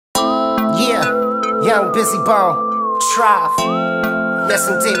young Bizzy Bone Trive. Yes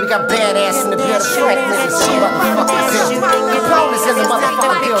indeed, we got badass in the building, Frank niggas in the motherfucking building. Capone is in the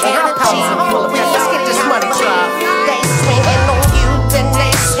motherfucking building, our powers in full. Let's get this money, Trive. They swinging on you, then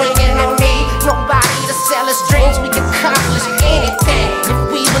they swinging on me. Nobody to sell us dreams, we can accomplish anything. If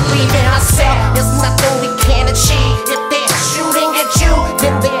we believe in ourselves, there's nothing we can't achieve. If they're shooting at you,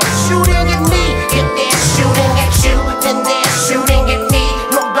 then they're shooting at me. If they're shooting at you, then they're shooting at me.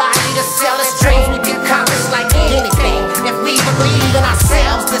 Nobody to sell us dreams, we can accomplish like anything. If we believe in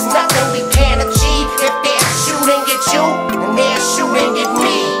ourselves, there's nothing we can't achieve. If they're shooting at you, then they're shooting at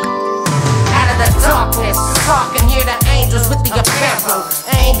me. Out of the darkness, talking, hear the angels with the apperals.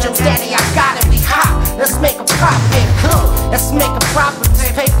 Angels, daddy, I got it, we hot. Let's make a profit, cool. Let's make a profit,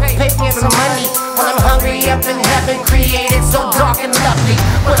 pay for some money. When I'm hungry up in heaven, created so dark and lovely.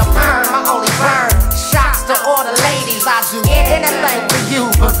 With a perm, I only burn shots to all the ladies. I do anything for you,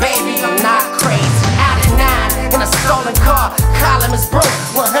 but baby, I'm not crazy. Out at 9 in a stolen car, callin is broke.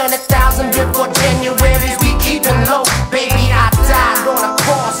 100,000 before January, we keepin low. Baby, I died on a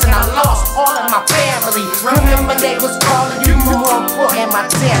cross and I lost all of my family. Remember they was calling you more important, my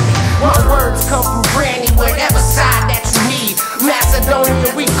daddy. My words come from Granny, whatever side that you need.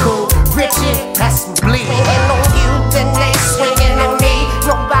 Macedonia, we cool. Ritchet, that's some bleed. Swinging on you, then they swinging on me.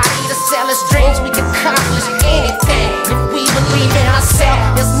 Nobody to sell us dreams, we can accomplish anything. If we believe in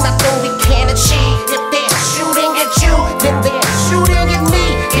ourselves, there's nothing we can't achieve. If they're shooting at you, then they're shooting at me.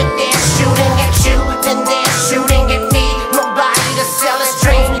 If they're shooting at you, then they're shooting at me. Nobody to sell us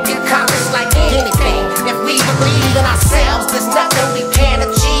dreams, we can accomplish like anything. If we believe in ourselves, there's nothing we can't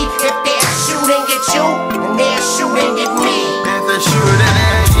achieve. If they're shooting at you, then they're shooting at me. If they're shooting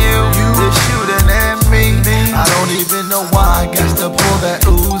at you, they're shooting at me. I don't even know why I got to pull that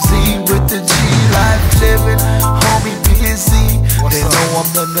Uzi with the G life living, homie Bizzy. They know I'm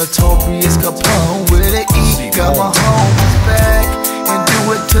the notorious Capone with an E. Got my homies back and do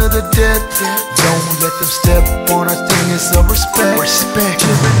it to the death. Don't let them step on our thing, it's a respect.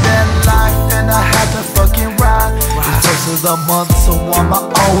 Living that life and I have to fucking ride. It's first of the month, so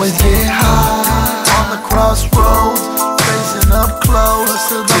I'ma always get high. On the crossroads, facing up close.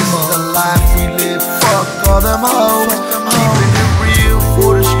 This is the life we live, fuck all them hoes. Keeping it real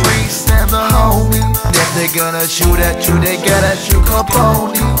for the streets and the homies. If they gonna shoot at you, they gotta shoot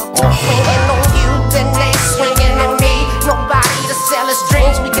Copone. Swinging on you, then they swinging on me. Nobody to sell us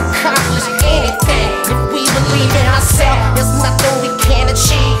dreams, we can accomplish anything. If we believe in ourselves, there's nothing we can't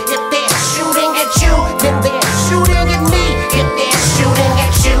achieve. If they're shooting at you, then they're shooting at me. If they're shooting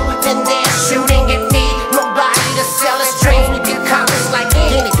at you, then they're shooting at me. Nobody to sell us dreams, we can accomplish like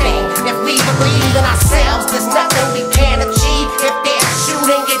anything. If we believe in ourselves, there's nothing we can't achieve. If they're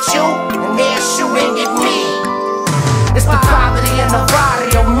shooting at you, then they're shooting at me. It's the poverty and the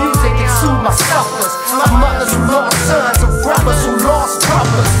barrio music, it soothes my suffers. My mothers who lost sons, and brothers who lost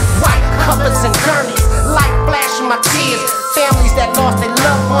brothers. White covers and gurneys, light flashing my tears. Families that lost their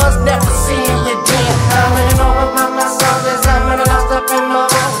loved ones, never seen it again. How many know about my soldiers? How many lost up in my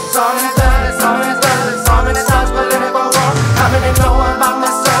war? So many thugs, so many thugs, so many thugs, political war. How many know about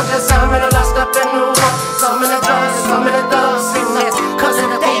my soldiers? How many lost up in the war? So many drugs, so many thugs, sickness. Cause if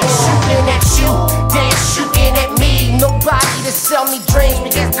they're shooting at you, they're shooting at me. Nobody to sell me dreams, we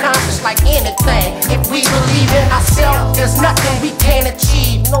can accomplish like anything. If we believe in ourselves, there's nothing we can't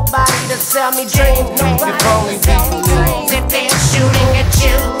achieve. Nobody to sell me dreams, nobody to sell me dreams. If they're shooting at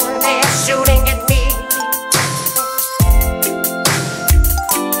you, they're shooting at me.